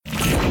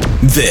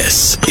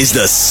This is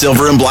the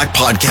Silver and Black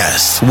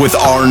Podcast with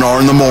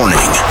R&R in the morning.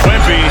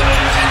 Wemby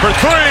for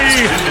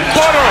three,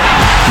 butter.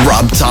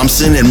 Rob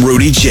Thompson and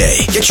Rudy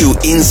J get you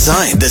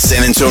inside the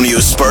San Antonio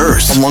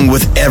Spurs, along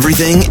with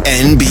everything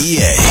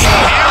NBA.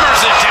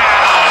 Hammers it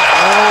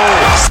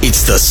down.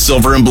 It's the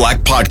Silver and Black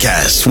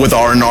Podcast with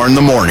R&R in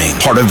the morning,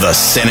 part of the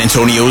San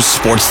Antonio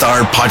Sports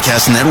Star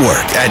Podcast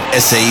Network at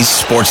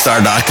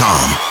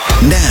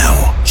sasportstar.com.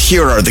 Now,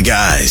 here are the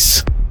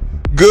guys.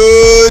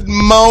 Good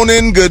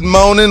morning.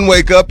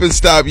 Wake up and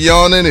stop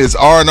yawning. It's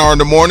R&R in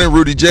the morning.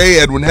 Rudy J,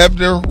 Edwin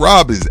Hefner.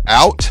 Rob is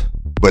out,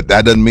 but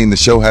that doesn't mean the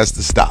show has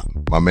to stop.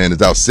 My man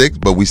is out sick,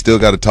 but we still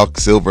got to talk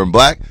Silver and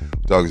Black.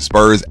 We're talking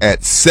Spurs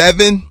at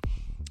 7.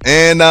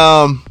 And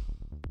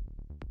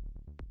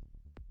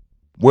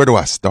where do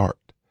I start?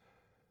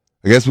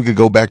 I guess we could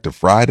go back to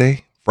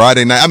Friday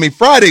night. I mean,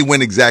 Friday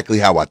went exactly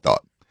how I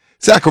thought.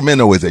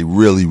 Sacramento is a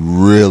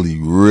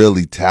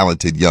really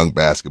talented young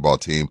basketball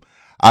team.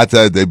 I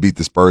tell you, they beat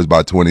the Spurs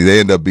by 20. They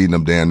ended up beating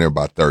them down there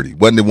by 30.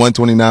 Wasn't it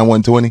 129,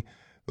 120? It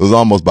was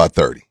almost by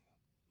 30.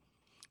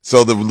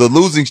 So the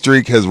losing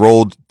streak has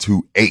rolled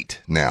to 8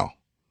 now.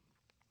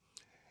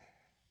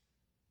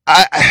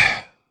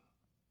 I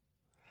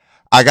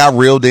got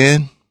reeled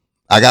in.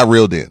 I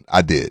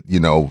did. You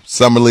know,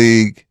 Summer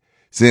League,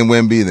 seeing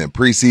Wemby, and then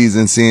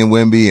preseason seeing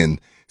Wemby and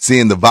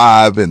seeing the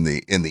vibe and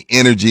the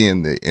energy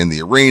in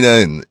the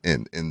arena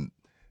and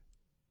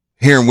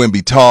hearing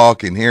Wemby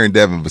talk and hearing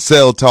Devin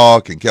Vassell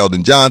talk and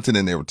Keldon Johnson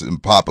and they were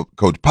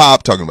Coach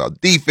Pop talking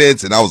about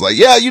defense. And I was like,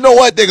 yeah, you know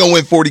what? They're going to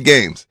win 40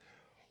 games.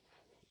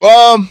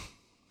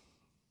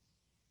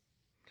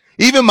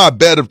 Even my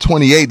bet of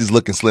 28 is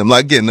looking slim.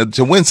 Like, again,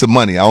 to win some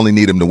money, I only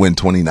need him to win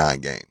 29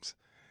 games.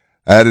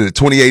 I had it at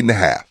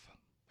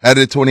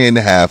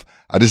 28.5.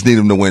 I just need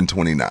him to win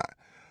 29.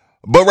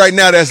 But right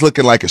now, that's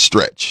looking like a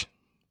stretch.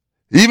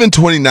 Even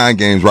 29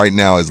 games right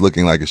now is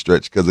looking like a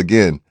stretch because,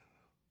 again,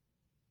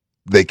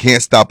 they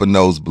can't stop a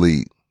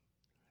nosebleed,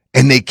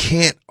 and they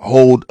can't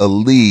hold a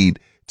lead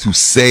to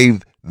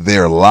save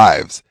their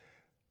lives.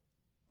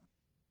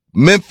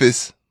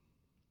 Memphis,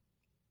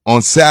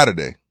 on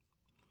Saturday,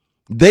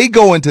 they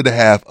go into the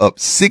half up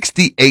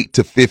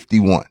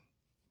 68-51.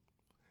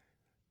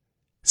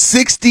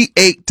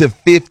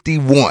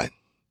 68-51.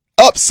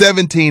 Up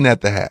 17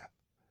 at the half.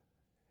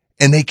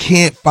 And they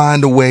can't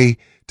find a way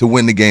to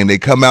win the game. They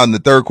come out in the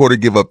third quarter,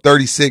 give up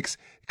 36.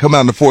 Come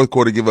out in the fourth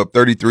quarter, give up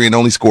 33 and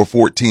only score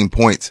 14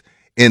 points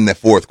in the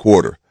fourth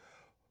quarter.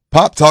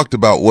 Pop talked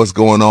about what's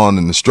going on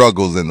and the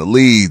struggles and the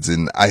leads,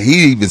 and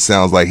he even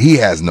sounds like he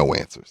has no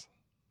answers.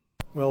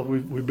 Well,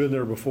 we've been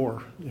there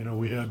before. You know,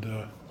 we had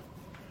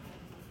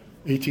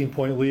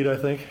 18-point lead, I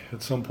think,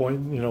 at some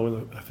point, you know,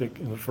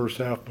 in the first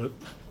half, but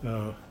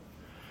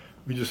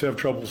we just have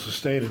trouble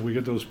sustaining. We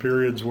get those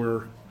periods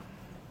where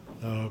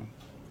the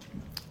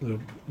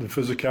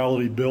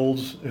physicality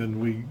builds and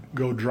we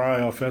go dry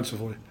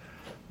offensively.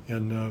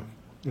 And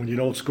when you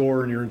don't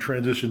score and you're in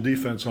transition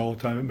defense all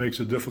the time, it makes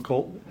it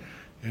difficult,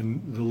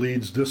 and the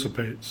leads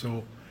dissipate.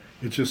 So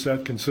it's just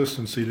that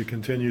consistency to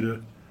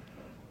continue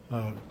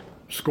to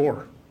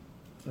score,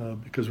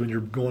 because when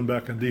you're going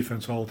back on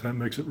defense all the time,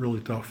 it makes it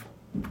really tough.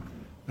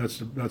 That's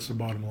the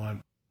bottom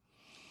line.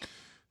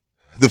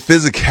 The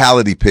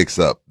physicality picks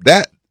up.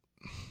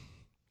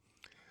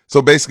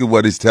 So basically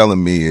what he's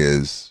telling me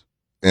is,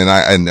 and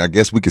I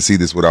guess we can see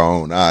this with our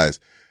own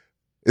eyes,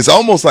 it's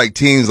almost like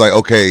teams like,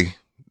 okay,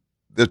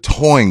 they're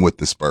toying with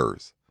the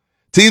Spurs.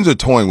 Teams are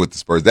toying with the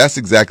Spurs. That's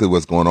exactly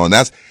what's going on.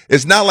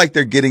 It's not like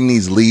they're getting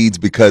these leads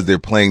because they're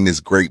playing this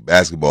great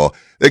basketball.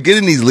 They're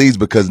getting these leads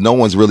because no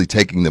one's really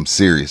taking them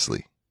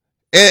seriously.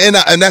 And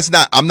that's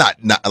not, I'm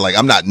not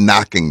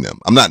knocking them.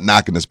 I'm not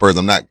knocking the Spurs.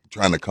 I'm not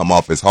trying to come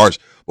off as harsh.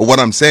 But what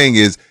I'm saying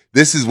is,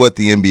 this is what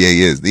the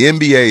NBA is. The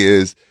NBA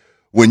is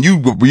when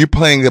you're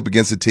playing up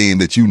against a team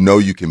that you know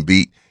you can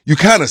beat, you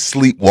kind of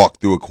sleepwalk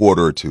through a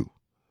quarter or two.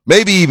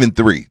 Maybe even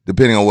 3,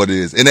 depending on what it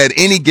is. And at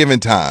any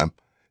given time,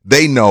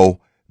 they know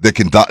they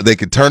can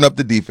turn up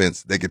the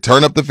defense. They can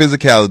turn up the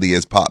physicality,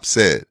 as Pop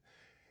said.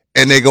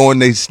 And they go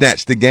and they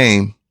snatch the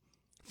game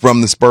from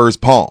the Spurs'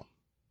 palm.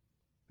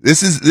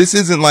 This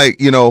isn't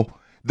like, you know,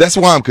 that's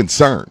why I'm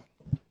concerned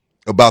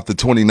about the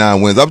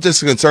 29 wins. I'm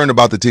just concerned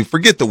about the team.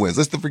 Forget the wins.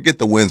 Let's forget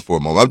the wins for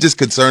a moment. I'm just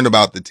concerned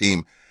about the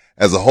team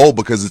as a whole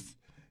because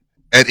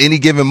at any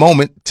given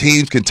moment,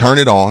 teams can turn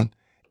it on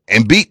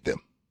and beat them.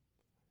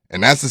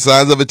 And that's the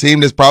size of a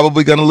team that's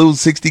probably going to lose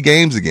 60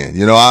 games again.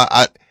 You know,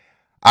 I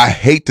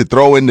hate to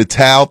throw in the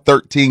towel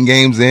 13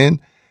 games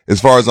in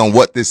as far as on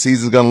what this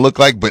season's going to look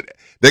like, but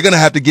they're going to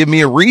have to give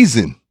me a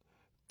reason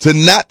to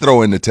not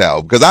throw in the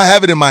towel because I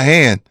have it in my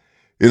hand,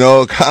 you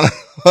know, kind of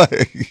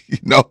like, you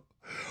know,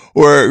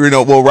 where, you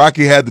know, well,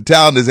 Rocky had the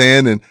towel in his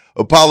hand and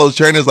Apollo's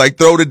trainer's like,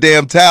 throw the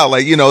damn towel.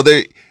 Like, you know,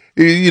 the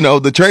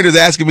trainer's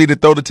asking me to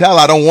throw the towel.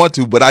 I don't want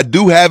to, but I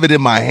do have it in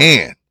my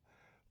hand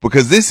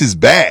because this is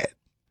bad.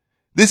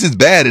 This is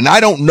bad, and I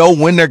don't know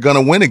when they're going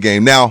to win a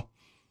game. Now,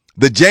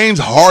 the James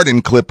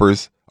Harden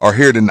Clippers are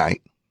here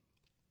tonight.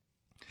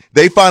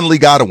 They finally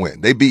got a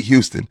win. They beat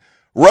Houston.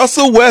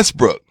 Russell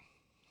Westbrook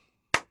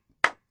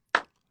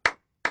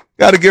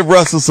Got to give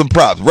Russell some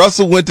props.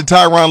 Russell went to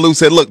Tyronn Lue,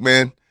 said, look,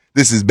 man,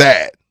 this is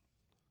bad.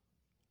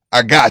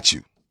 I got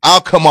you. I'll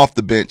come off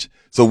the bench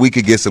so we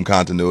could get some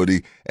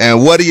continuity.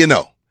 And what do you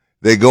know?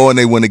 They go and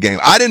they win the game.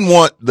 I didn't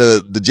want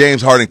the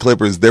James Harden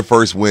Clippers, their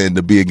first win,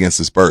 to be against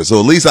the Spurs.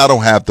 So at least I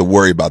don't have to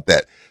worry about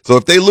that. So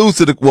if they lose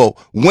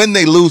when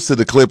they lose to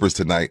the Clippers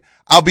tonight,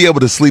 I'll be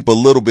able to sleep a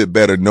little bit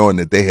better knowing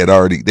that they've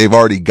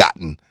already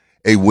gotten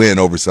a win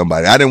over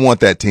somebody. I didn't want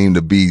that team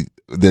to be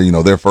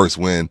their first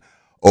win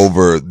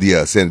over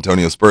the San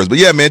Antonio Spurs. But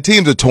yeah, man,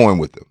 teams are toying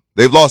with them.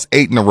 They've lost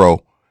 8 in a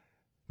row.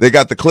 They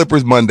got the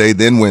Clippers Monday,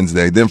 then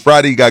Wednesday, then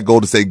Friday you got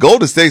Golden State.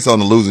 Golden State's on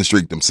the losing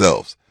streak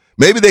themselves.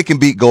 Maybe they can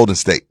beat Golden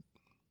State.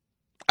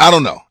 I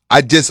don't know.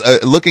 I just,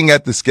 looking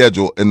at the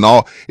schedule and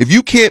all, if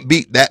you can't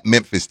beat that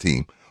Memphis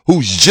team,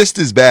 who's just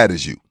as bad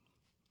as you,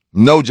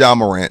 no Ja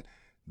Morant,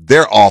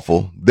 they're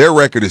awful. Their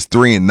record is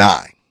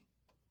 3-9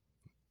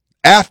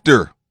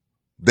 after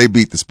they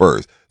beat the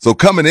Spurs. So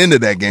coming into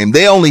that game,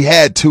 they only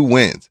had 2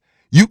 wins.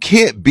 You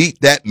can't beat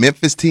that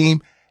Memphis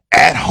team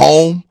at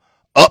home,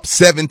 up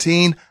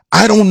 17.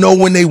 I don't know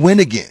when they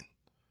win again.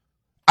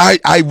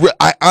 I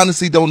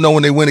honestly don't know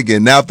when they win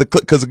again. Now,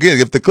 because again,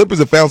 if the Clippers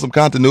have found some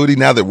continuity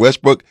now that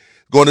Westbrook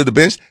going to the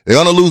bench, they're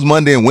going to lose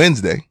Monday and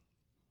Wednesday.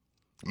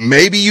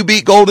 Maybe you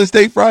beat Golden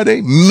State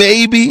Friday.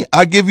 Maybe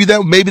I give you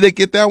that. Maybe they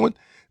get that one.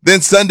 Then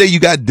Sunday you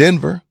got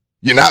Denver.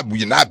 You're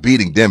not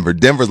beating Denver.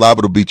 Denver's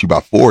liable to beat you by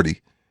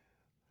 40.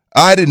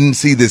 I didn't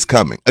see this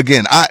coming.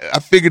 Again, I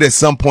figured at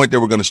some point they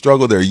were going to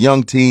struggle. They're a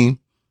young team,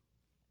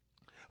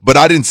 but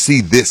I didn't see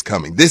this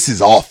coming. This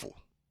is awful.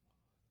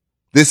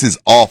 This is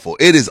awful.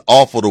 It is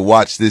awful to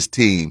watch this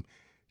team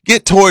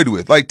get toyed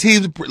with. Like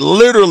teams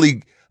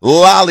literally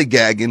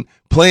lollygagging,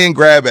 playing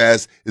grab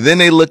ass. Then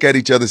they look at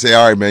each other and say,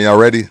 all right, man, y'all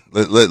ready?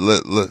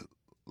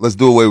 Let's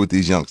do away with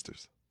these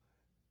youngsters.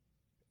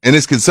 And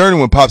it's concerning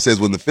when Pop says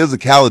when the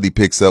physicality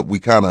picks up, we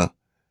kind of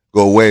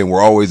go away and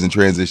we're always in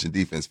transition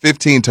defense.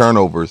 15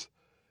 turnovers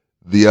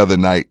the other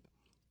night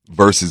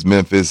versus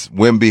Memphis.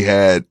 Wemby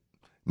had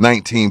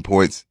 19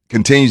 points,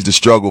 continues to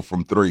struggle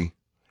from 3.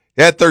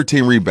 He had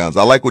 13 rebounds.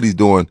 I like what he's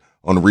doing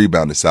on the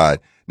rebounding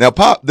side. Now,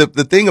 Pop, the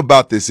thing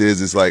about this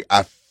is like,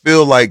 I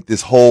feel like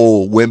this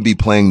whole Wemby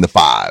playing the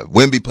 5.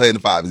 Wemby playing the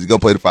 5. Is he going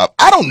to play the 5?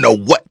 I don't know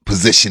what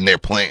position they're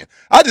playing.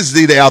 I just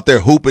see they're out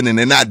there hooping and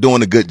they're not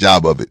doing a good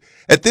job of it.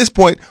 At this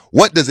point,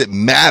 what does it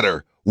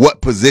matter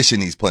what position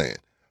he's playing?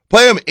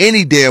 Play him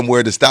any damn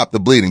where to stop the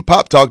bleeding.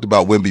 Pop talked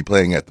about Wemby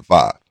playing at the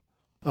 5.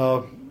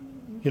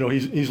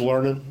 He's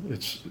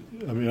learning.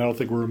 I don't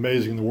think we're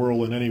amazing the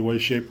world in any way,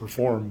 shape, or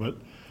form, but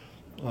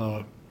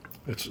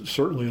it's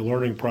certainly a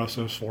learning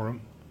process for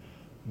him.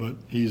 But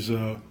he's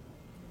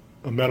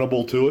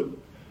amenable to it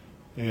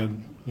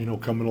and,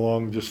 coming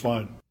along just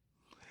fine.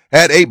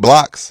 Had 8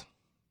 blocks.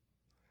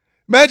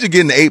 Imagine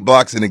getting 8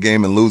 blocks in a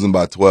game and losing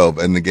by 12,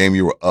 and in the game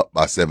you were up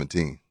by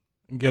 17.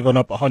 And giving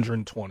up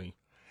 120.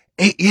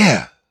 8,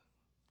 yeah.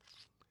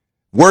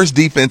 Worst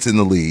defense in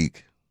the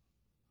league.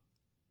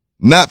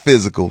 Not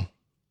physical.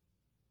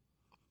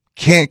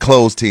 Can't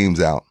close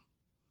teams out.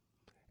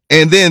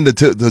 And then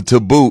to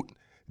boot,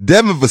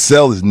 Devin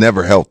Vassell is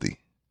never healthy.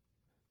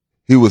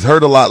 He was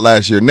hurt a lot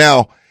last year.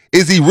 Now,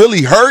 is he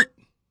really hurt?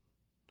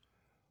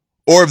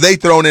 Or have they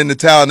thrown in the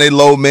towel and they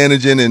low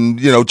managing and,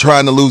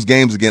 trying to lose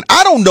games again?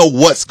 I don't know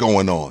what's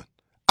going on.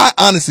 I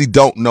honestly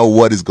don't know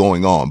what is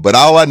going on. But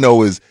all I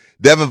know is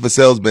Devin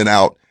Vassell's been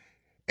out,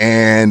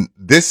 and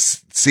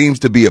this seems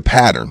to be a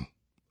pattern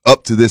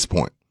up to this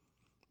point.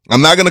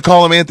 I'm not going to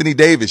call him Anthony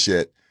Davis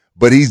yet,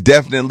 but he's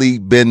definitely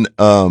been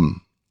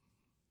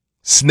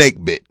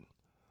snake bit,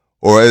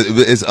 or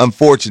it's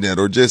unfortunate,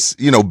 or just,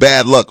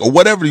 bad luck, or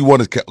whatever you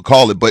want to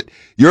call it. But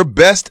your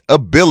best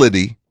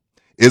ability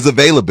is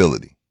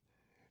availability.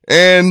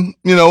 And,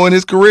 in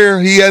his career,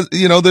 he has,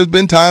 there's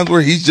been times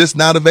where he's just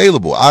not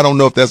available. I don't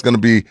know if that's going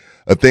to be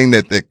a thing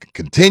that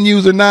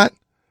continues or not.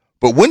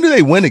 But when do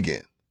they win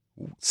again?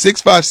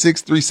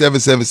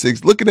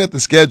 656-3776. Looking at the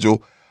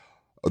schedule,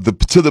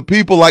 to the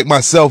people like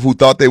myself who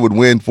thought they would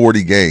win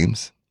 40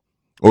 games,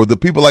 or the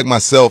people like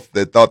myself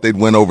that thought they'd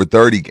win over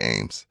 30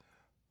 games,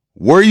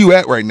 where are you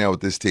at right now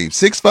with this team?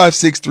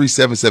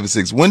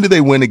 656-3776. When do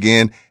they win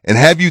again? And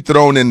have you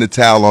thrown in the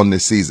towel on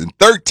this season?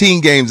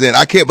 13 games in.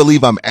 I can't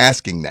believe I'm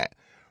asking that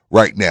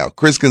right now.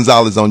 Chris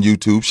Gonzalez on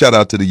YouTube. Shout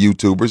out to the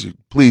YouTubers.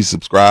 Please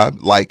subscribe.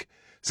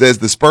 Says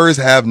the Spurs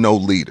have no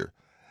leader.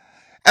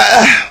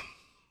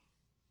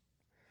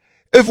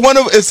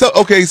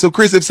 So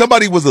Chris, if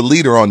somebody was a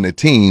leader on the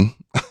team,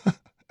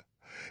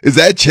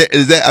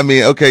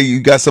 you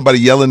got somebody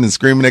yelling and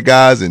screaming at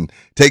guys and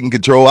taking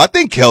control. I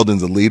think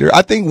Keldon's a leader.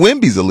 I think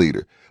Wemby's a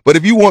leader. But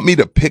if you want me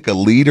to pick a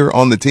leader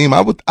on the team,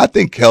 I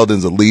think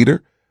Keldon's a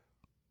leader.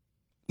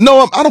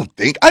 No, I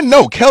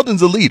know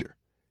Keldon's a leader.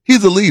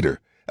 He's a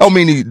leader. I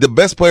mean, the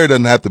best player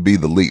doesn't have to be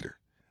the leader.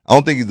 I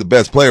don't think he's the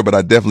best player, but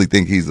I definitely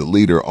think he's a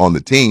leader on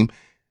the team.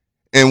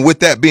 And with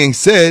that being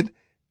said,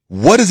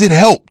 what has it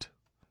helped?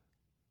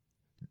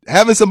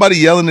 Having somebody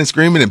yelling and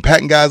screaming and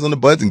patting guys on the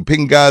butts and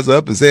picking guys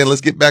up and saying, let's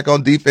get back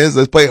on defense,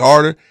 let's play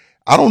harder.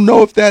 I don't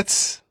know if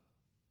that's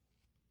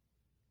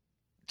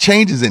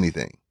changes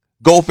anything.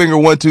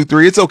 Goldfinger 1, 2,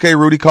 3. It's okay,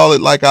 Rudy. Call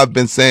it like I've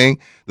been saying.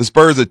 The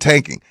Spurs are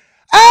tanking.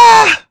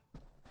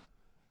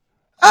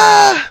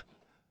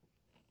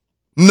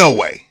 No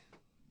way.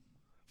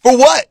 For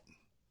what?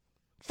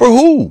 For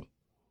who?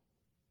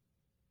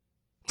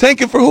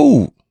 Tanking for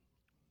who?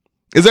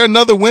 Is there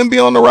another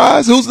Wemby on the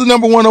rise? Who's the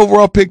number 1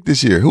 overall pick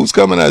this year? Who's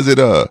coming as it?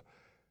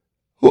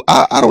 Who?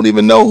 I don't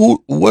even know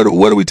who. What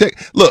do we take?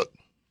 Look,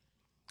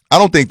 I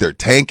don't think they're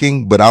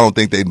tanking, but I don't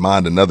think they'd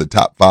mind another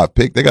top 5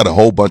 pick. They got a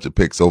whole bunch of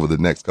picks over the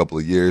next couple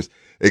of years.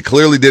 They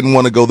clearly didn't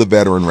want to go the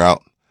veteran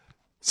route,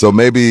 so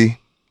maybe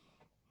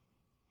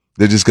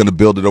they're just going to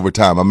build it over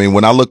time. I mean,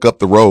 when I look up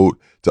the road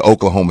to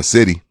Oklahoma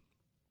City,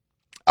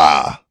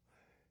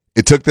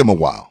 it took them a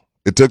while.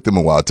 It took them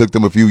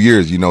a few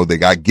years. You know, they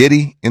got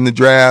Giddey in the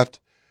draft.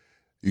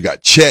 You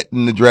got Chet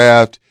in the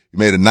draft. You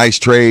made a nice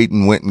trade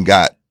and went and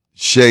got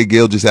Shai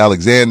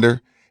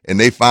Gilgeous-Alexander, and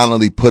they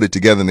finally put it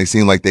together, and they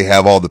seem like they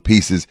have all the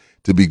pieces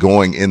to be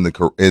going in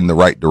the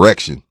right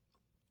direction.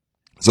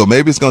 So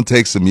maybe it's going to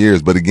take some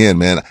years, but again,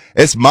 man,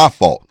 it's my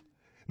fault.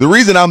 The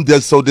reason I'm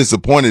just so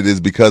disappointed is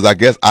because I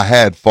guess I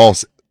had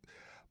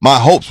my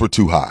hopes were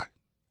too high.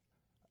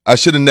 I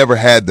should have never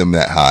had them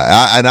that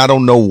high. I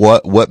don't know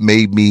what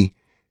made me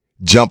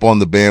jump on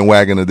the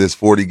bandwagon of this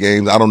 40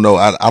 games. I don't know.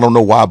 I don't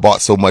know why I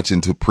bought so much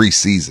into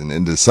preseason,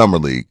 into summer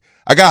league.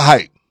 I got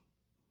hyped.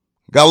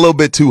 Got a little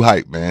bit too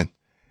hyped, man.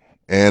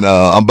 And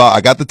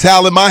I got the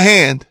towel in my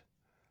hand.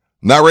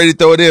 I'm not ready to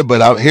throw it in,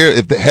 but I'm here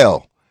if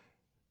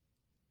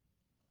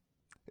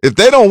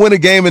they don't win a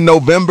game in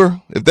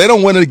November, if they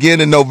don't win it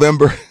again in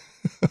November,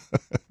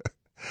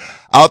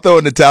 I'll throw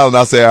in the towel and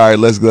I'll say, all right,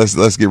 let's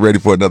get ready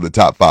for another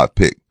top 5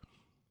 pick.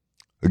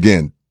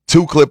 Again,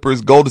 2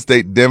 Clippers, Golden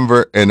State,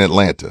 Denver, and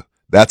Atlanta.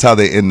 That's how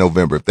they end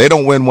November. If they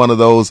don't win one of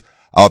those,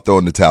 I'll throw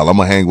in the towel. I'm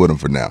going to hang with them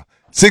for now.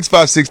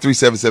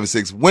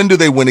 656-3776. When do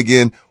they win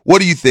again?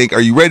 What do you think?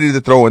 Are you ready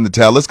to throw in the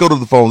towel? Let's go to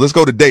the phone. Let's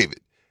go to David.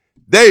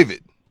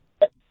 David,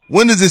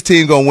 when is this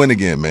team going to win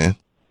again, man?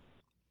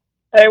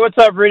 Hey, what's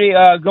up, Rudy?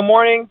 Good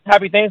morning.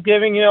 Happy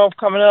Thanksgiving,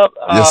 coming up.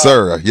 Yes,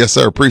 sir. Yes,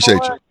 sir.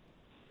 Appreciate you.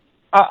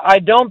 I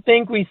don't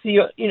think we see,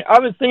 I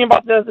was thinking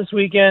about this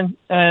weekend,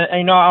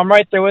 and I'm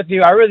right there with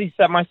you. I really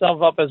set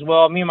myself up as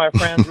well. Me and my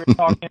friends were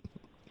talking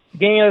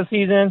beginning of the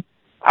season.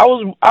 I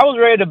was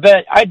ready to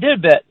bet. I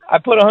did bet. I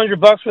put $100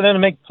 for them to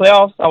make the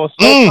playoffs. I was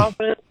so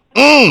confident.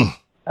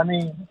 I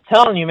mean,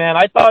 telling you, man,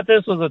 I thought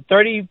this was a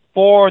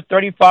 34,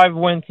 35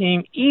 win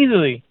team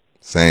easily.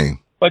 Same.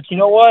 But you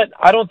know what?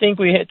 I don't think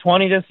we hit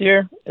 20 this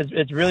year.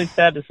 It's really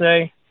sad to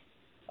say.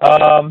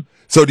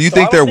 So do you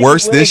think they're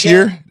worse this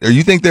year? Or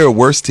you think they're a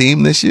worse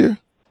team this year?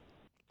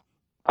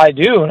 I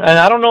do, and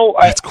I don't know.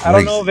 That's crazy. I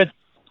don't know if it's,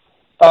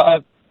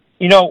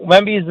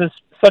 Wemby is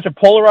such a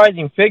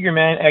polarizing figure,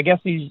 man. I guess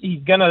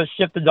he's gonna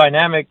shift the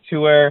dynamic to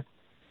where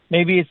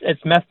maybe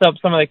it's messed up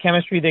some of the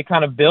chemistry they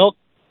kind of built.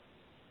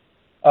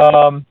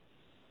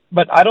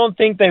 But I don't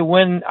think they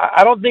win.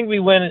 I don't think we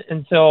win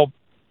until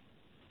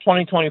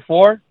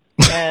 2024.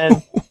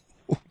 And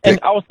and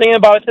I was thinking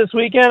about it this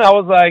weekend. I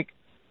was like,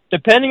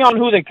 depending on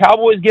who the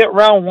Cowboys get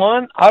round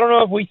 1, I don't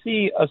know if we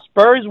see a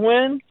Spurs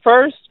win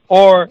first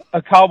or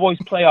a Cowboys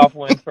playoff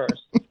win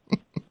first.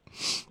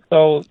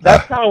 So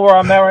that's kind of where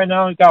I'm at right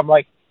now. I'm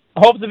like,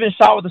 hopes have been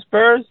shot with the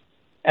Spurs,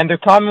 and they're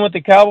climbing with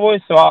the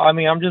Cowboys. So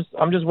I'm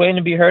just waiting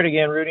to be heard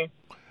again, Rudy.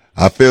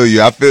 I feel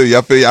you.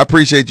 I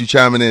appreciate you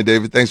chiming in,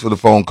 David. Thanks for the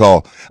phone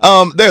call.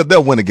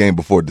 They'll win a game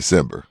before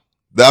December.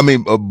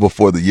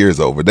 Before the year's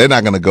over. They're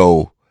not gonna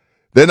go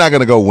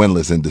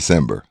winless in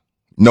December.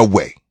 No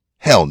way.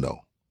 Hell no.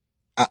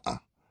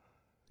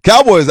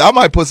 Cowboys, I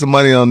might put some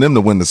money on them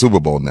to win the Super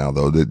Bowl now,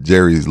 though, that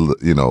Jerry's,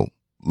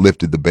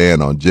 lifted the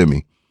ban on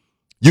Jimmy.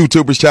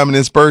 YouTubers chiming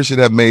in, Spurs should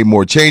have made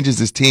more changes.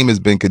 This team has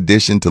been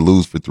conditioned to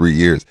lose for 3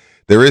 years.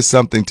 There is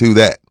something to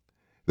that.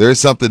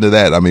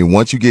 I mean,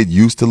 once you get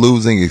used to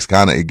losing, it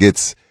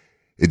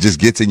just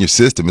gets in your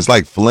system. It's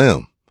like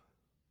phlegm.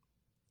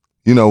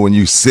 When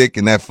you're sick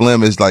and that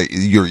phlegm is like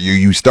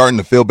you starting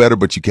to feel better,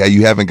 but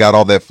you haven't got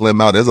all that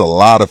phlegm out. There's a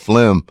lot of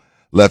phlegm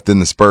left in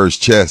the Spurs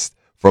chest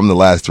from the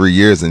last 3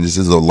 years, and this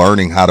is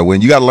learning how to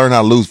win. You got to learn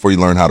how to lose before you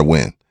learn how to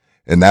win,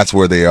 and that's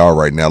where they are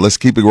right now. Let's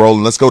keep it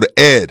rolling. Let's go to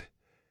Ed.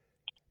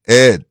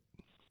 Ed,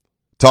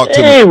 talk to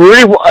me. Hey,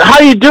 Rudy, how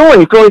you doing?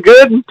 You feeling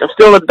good? I'm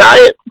still on a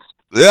diet.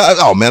 Yeah.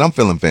 Oh man, I'm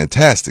feeling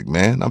fantastic,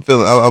 man. I'm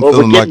feeling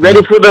get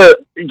ready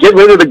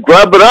to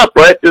grub it up,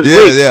 right? This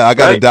week, yeah. I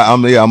got to diet.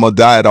 I'm gonna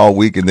diet all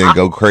week and then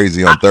go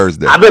crazy on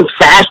Thursday. I've been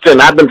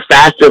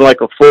fasting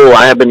like a fool.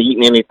 I haven't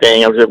eaten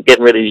anything. I'm just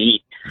getting ready to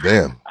eat.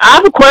 Damn. I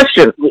have a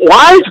question.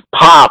 Why is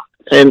Pop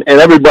and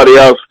everybody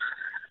else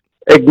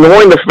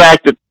ignoring the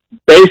fact that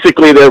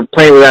basically they're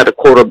playing without a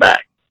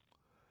quarterback?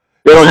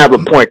 They don't have a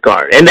point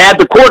guard. And they have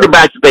the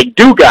quarterback that they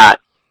do got.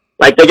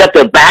 Like, they got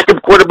their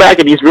backup quarterback,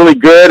 and he's really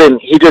good,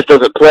 and he just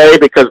doesn't play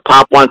because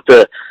Pop wants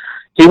to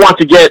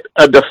get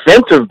a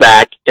defensive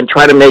back and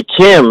try to make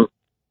him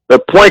the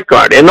point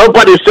guard. And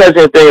nobody says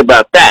anything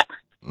about that.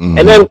 Mm-hmm.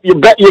 And then you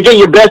get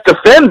your best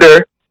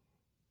defender,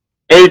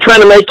 and you're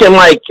trying to make him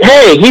like,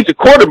 hey, he's a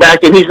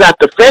quarterback, and he's not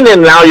defending,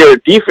 and now your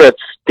defense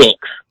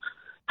stinks.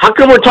 How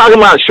come we're talking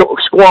about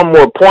scoring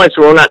more points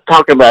when we're not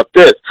talking about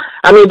this?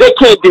 I mean, they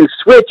can't do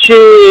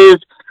switches.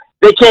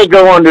 They can't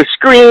go under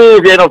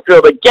screens. They don't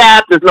fill the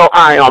gap. There's no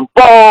eye on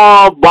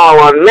ball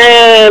on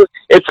man.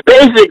 It's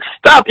basic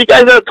stuff. You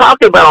guys aren't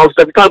talking about all this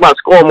stuff. You're talking about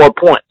scoring more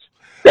points.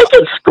 They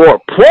can score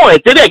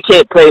points. They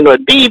can't play no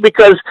D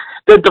because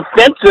the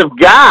defensive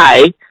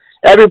guy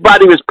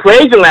everybody was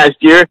praising last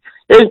year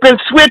has been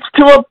switched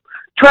to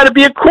try to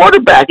be a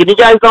quarterback, and you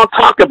guys don't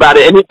talk about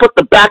it. And he put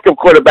the backup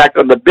quarterback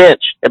on the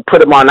bench and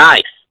put him on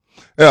ice.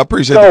 Yeah, I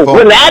appreciate the phone. So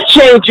when that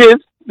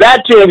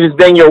changes,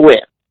 then you'll win.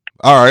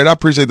 All right, I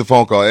appreciate the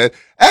phone call, Ed.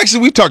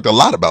 Actually, we've talked a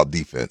lot about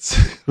defense,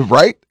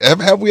 right?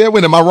 Have we,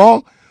 Edwin? Am I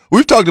wrong?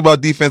 We've talked about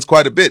defense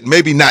quite a bit.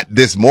 Maybe not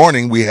this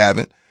morning, we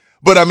haven't.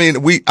 But, I mean,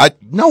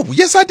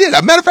 yes, I did.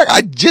 As a matter of fact,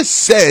 I just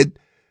said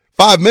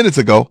 5 minutes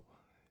ago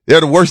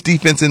they're the worst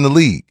defense in the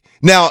league.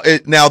 Now,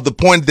 the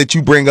point that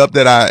you bring up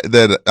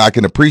that I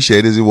can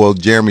appreciate is, well,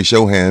 Jeremy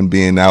Shohan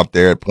being out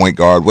there at point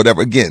guard,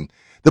 whatever. Again,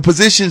 the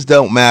positions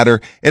don't matter.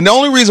 And the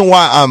only reason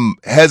why I'm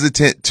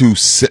hesitant to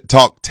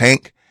talk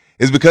tank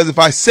is because if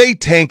I say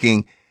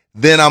tanking,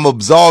 then I'm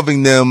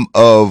absolving them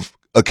of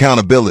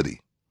accountability.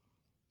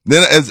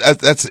 Then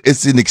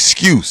it's an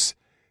excuse.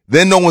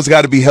 Then no one's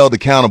got to be held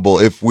accountable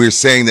if we're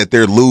saying that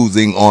they're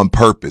losing on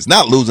purpose.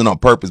 Not losing on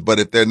purpose, but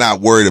if they're not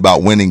worried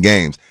about winning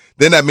games,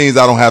 then that means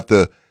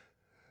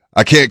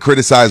I can't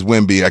criticize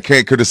Wemby. I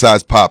can't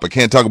criticize Pop. I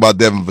can't talk about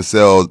Devin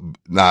Vassell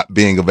not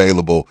being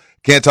available.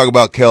 Can't talk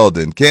about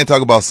Keldon. Can't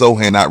talk about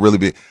Sohan not really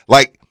being.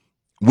 Like,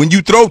 when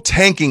you throw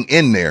tanking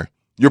in there,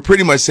 you're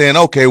pretty much saying,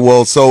 okay,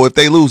 well, so if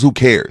they lose, who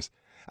cares?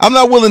 I'm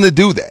not willing to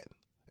do that.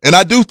 And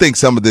I do think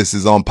some of this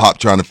is on Pop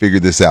trying to figure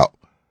this out.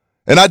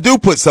 And I do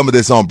put some of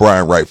this on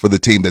Brian Wright for the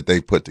team that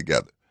they put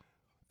together.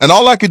 And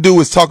all I could do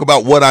is talk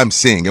about what I'm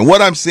seeing. And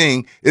what I'm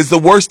seeing is the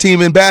worst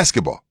team in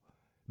basketball.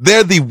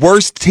 They're the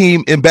worst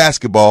team in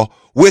basketball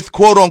with,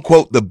 quote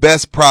unquote, the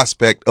best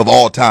prospect of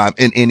all time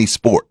in any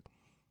sport.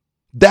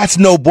 That's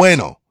no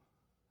bueno.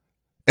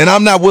 And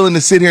I'm not willing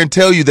to sit here and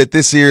tell you that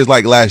this year is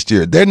like last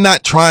year. They're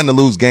not trying to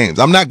lose games.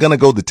 I'm not going to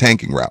go the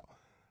tanking route.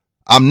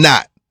 I'm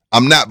not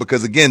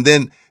because, again,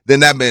 then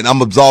that means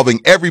I'm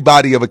absolving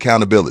everybody of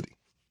accountability.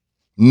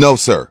 No,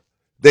 sir.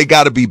 They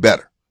got to be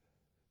better.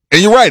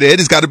 And you're right, Ed.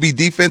 It's got to be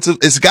defensive.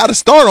 It's got to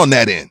start on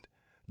that end.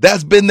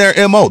 That's been their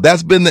MO.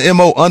 That's been the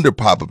MO under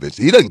Popovich.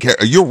 He doesn't care.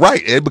 You're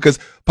right, Ed, because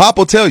Pop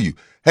will tell you,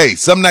 hey,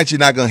 some nights you're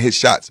not going to hit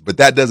shots, but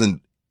that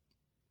doesn't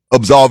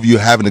absolve you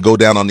having to go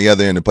down on the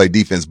other end and play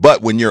defense.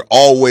 But when you're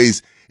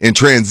always in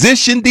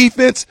transition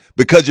defense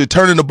because you're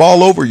turning the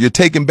ball over, you're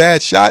taking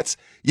bad shots,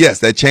 yes,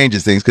 that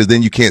changes things because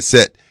then you can't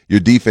set your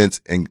defense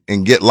and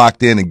get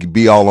locked in and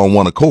be all on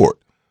one accord.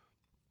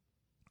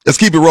 Let's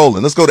keep it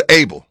rolling. Let's go to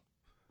Abel.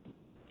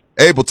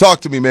 Abel,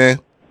 talk to me, man.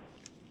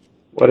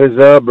 What is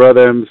up,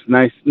 brother? It's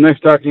nice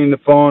talking to you on the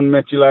phone.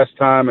 Met you last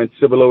time at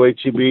Cibolo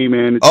HEB,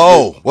 man.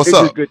 What's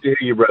up? It's good to hear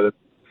you, brother.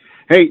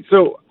 Hey,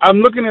 so I'm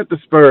looking at the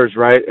Spurs,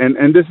 right?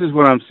 And this is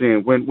what I'm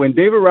seeing. When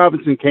David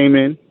Robinson came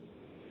in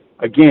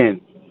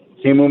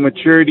with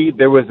maturity,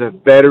 there was a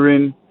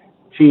veteran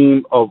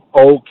team of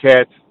old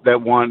cats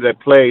that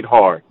played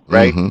hard,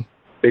 right? Mm-hmm.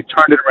 They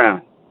turned it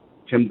around.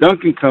 Tim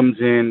Duncan comes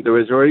in. There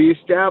was already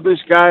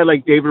established guy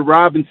like David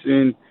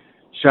Robinson,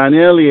 Sean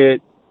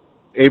Elliott,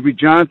 Avery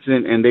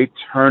Johnson, and they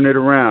turn it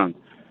around.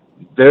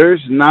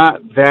 There's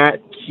not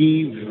that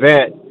key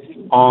vet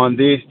on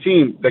this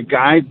team. The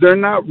guys, they're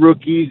not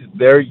rookies.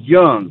 They're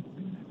young.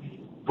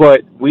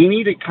 But we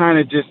need to kind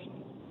of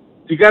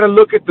you got to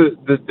look at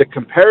the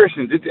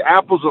comparisons. It's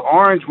apples or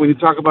orange when you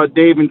talk about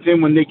Dave and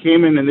Tim when they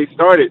came in and they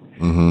started.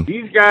 Mm-hmm.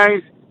 These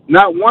guys,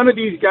 not one of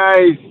these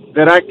guys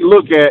that I can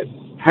look at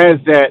has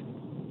that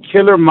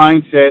killer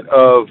mindset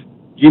of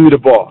give me the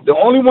ball. The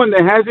only one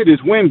that has it is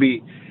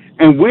Wemby.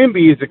 And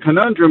Wemby is a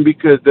conundrum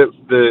because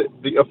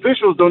the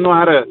officials don't know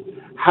how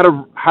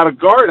to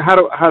guard, how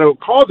to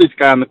call this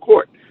guy on the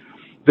court.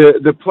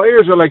 The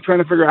players are like trying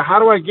to figure out how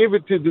do I give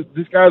it to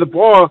this guy the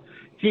ball.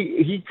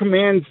 He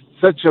commands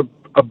such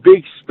a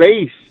big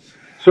space.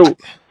 So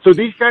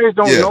these guys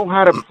don't know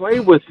how to play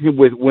with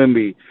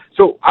Wemby.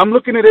 So I'm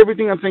looking at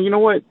everything. I'm saying, you know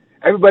what?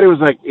 Everybody was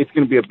like, it's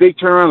going to be a big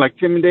turnaround like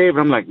Tim and Dave.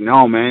 I'm like,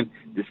 no, man.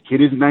 This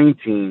kid is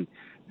 19.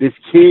 This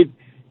kid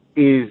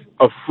is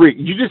a freak.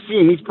 You just see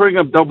him. He's putting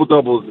up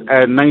double-doubles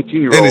at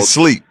 19-year-old. In his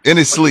sleep.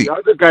 The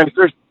other guys,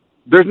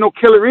 there's no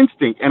killer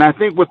instinct. And I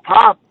think with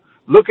Pop,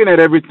 looking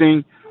at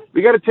everything,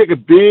 we got to take a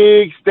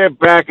big step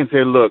back and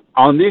say, look,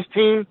 on this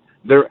team,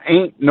 there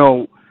ain't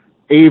no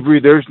Avery.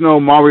 There's no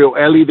Mario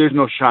Elie. There's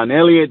no Sean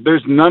Elliott.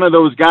 There's none of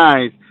those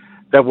guys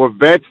that were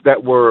vets,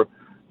 that were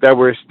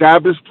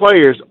established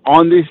players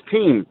on this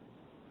team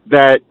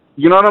that,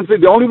 you know what I'm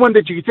saying? The only one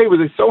that you could take was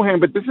a Sohan,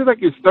 but this is like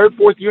his third,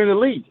 fourth year in the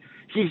league.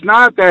 He's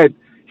not that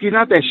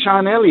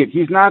Sean Elliott.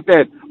 He's not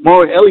that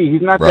Mario Elie.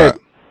 He's not right.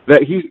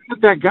 He's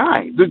not that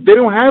guy. They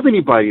don't have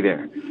anybody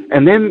there.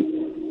 And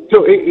then,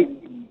 so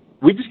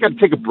we just got to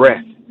take a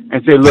breath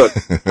and say, look,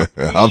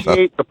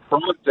 appreciate the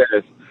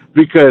process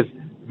because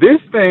this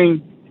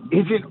thing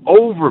isn't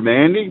over,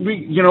 man.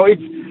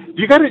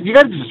 you gotta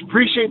just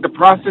appreciate the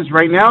process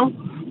right now,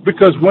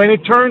 because when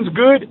it turns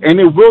good, and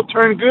it will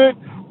turn good,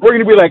 we're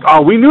gonna be like,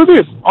 oh, we knew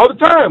this all the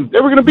time. They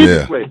were gonna be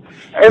this way.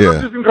 And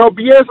I'm just gonna call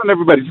BS on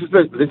everybody. Just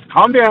let's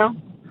calm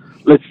down.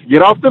 Let's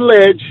get off the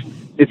ledge.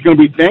 It's gonna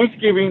be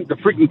Thanksgiving. The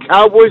freaking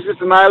Cowboys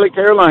just annihilate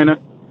Carolina,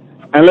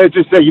 and let's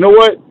just say, you know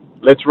what?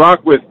 Let's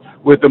rock with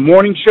the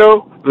morning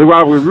show. Let's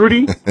rock with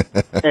Rudy,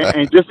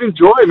 and just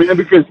enjoy it, man.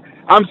 Because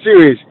I'm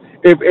serious.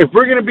 If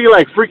we're gonna be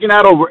like freaking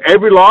out over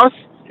every loss,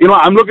 you know,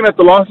 I'm looking at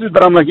the losses,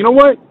 but I'm like, you know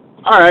what?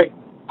 All right,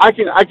 I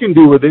can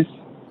deal with this.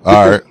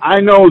 All right. I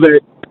know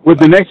that with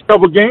the next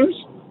couple games,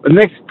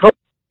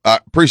 I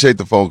appreciate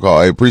the phone call.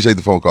 I appreciate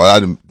the phone call. I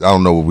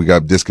don't know if we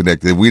got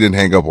disconnected. We didn't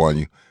hang up on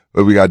you,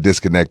 but we got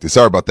disconnected.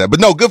 Sorry about that. But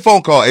no, good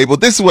phone call, Abel.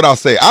 This is what I'll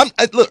say.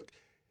 Look,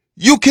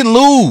 you can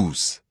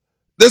lose.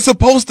 They're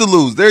supposed to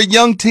lose. They're a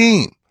young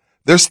team.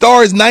 Their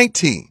star is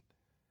 19.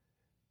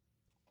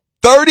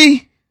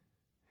 30?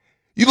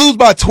 You lose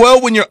by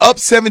 12 when you're up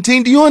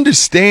 17. Do you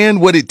understand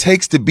what it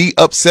takes to be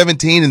up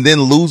 17 and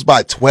then lose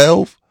by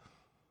 12?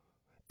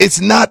 It's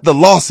not the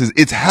losses.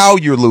 It's how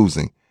you're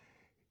losing.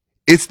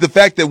 It's the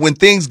fact that when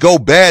things go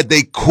bad,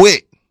 they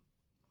quit.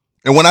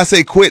 And when I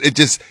say quit,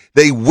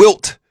 they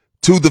wilt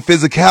to the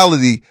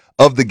physicality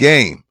of the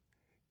game.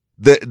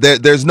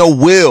 There's no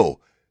will.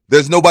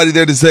 There's nobody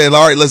there to say,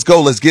 all right, let's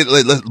go. Let's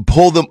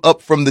pull them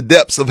up from the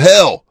depths of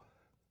hell.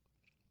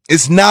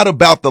 It's not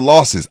about the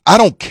losses. I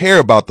don't care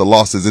about the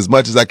losses as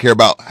much as I care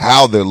about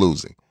how they're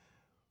losing.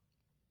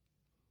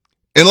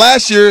 And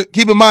last year,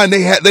 keep in mind,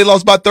 they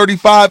lost by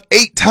 35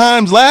 8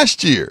 times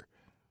last year.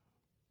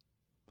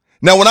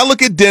 Now, when I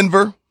look at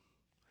Denver,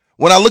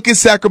 when I look at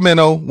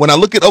Sacramento, when I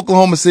look at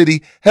Oklahoma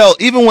City, hell,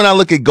 even when I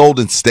look at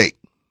Golden State,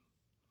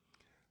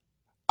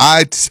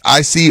 I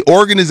see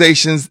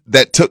organizations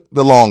that took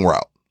the long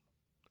route.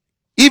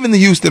 Even the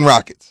Houston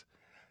Rockets.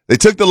 They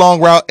took the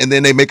long route, and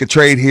then they make a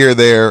trade here or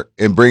there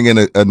and bring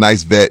in a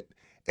nice vet,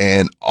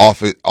 and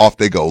off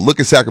they go. Look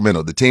at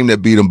Sacramento, the team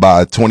that beat them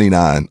by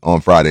 29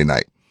 on Friday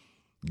night.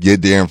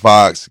 Get De'Aaron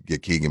Fox,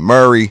 get Keegan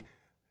Murray.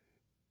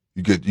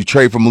 You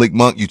trade for Malik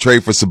Monk, you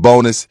trade for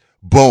Sabonis.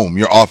 Boom,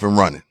 you're off and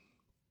running.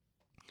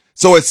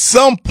 So at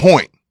some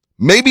point,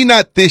 maybe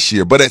not this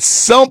year, but at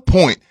some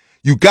point,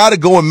 you got to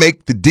go and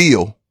make the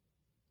deal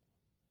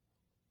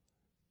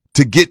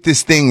to get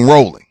this thing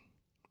rolling.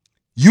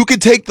 You can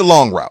take the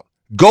long route.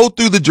 Go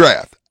through the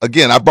draft.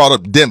 Again, I brought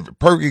up Denver.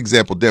 Perfect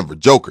example, Denver.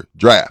 Joker,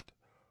 draft.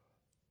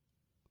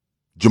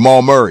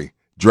 Jamal Murray,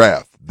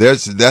 draft.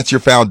 That's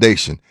your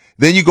foundation.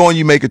 Then you go and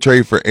you make a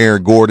trade for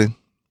Aaron Gordon.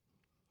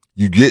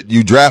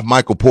 You draft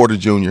Michael Porter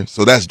Jr.,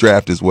 so that's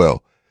draft as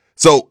well.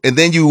 So, and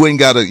then you went and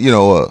got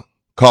a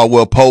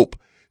Caldwell Pope.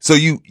 So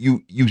you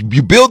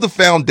build the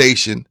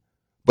foundation,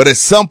 but at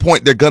some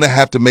point they're going to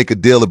have to make a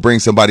deal to bring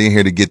somebody in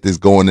here to get this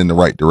going in the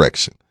right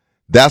direction.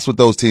 That's what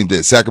those teams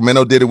did.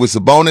 Sacramento did it with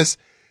Sabonis.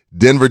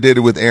 Denver did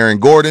it with Aaron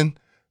Gordon.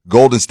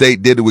 Golden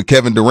State did it with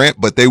Kevin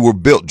Durant, but they were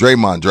built.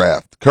 Draymond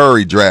draft,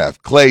 Curry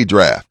draft, Clay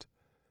draft.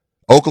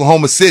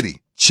 Oklahoma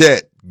City,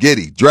 Chet,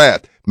 Giddey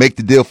draft, make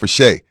the deal for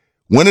Shea.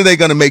 When are they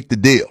going to make the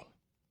deal?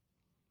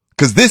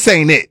 Because this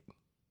ain't it.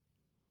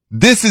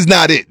 This is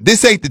not it.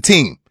 This ain't the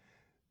team.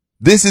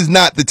 This is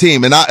not the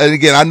team. And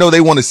again, I know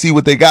they want to see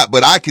what they got,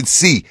 but I can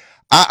see.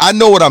 I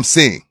know what I'm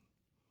seeing.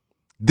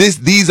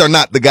 These are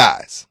not the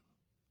guys.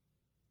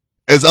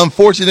 As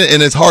unfortunate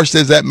and as harsh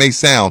as that may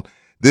sound,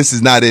 this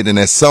is not it. And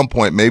at some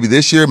point, maybe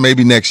this year,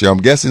 maybe next year, I'm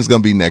guessing it's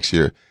going to be next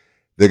year,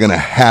 they're going to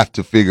have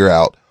to figure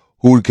out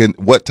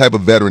what type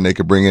of veteran they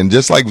could bring in,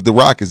 just like the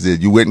Rockets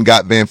did. You went and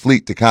got Van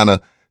Fleet to kind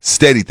of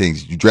steady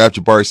things. You draft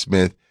Jabari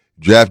Smith,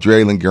 draft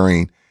Draymond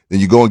Green, then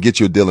you go and get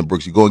you a Dylan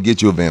Brooks, you go and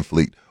get you a Van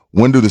Fleet.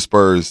 When do the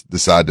Spurs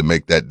decide to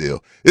make that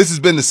deal? This has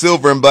been the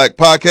Silver and Black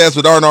Podcast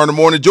with R&R in the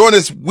Morning. Join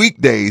us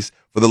weekdays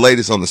for the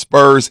latest on the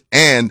Spurs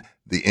and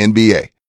the NBA.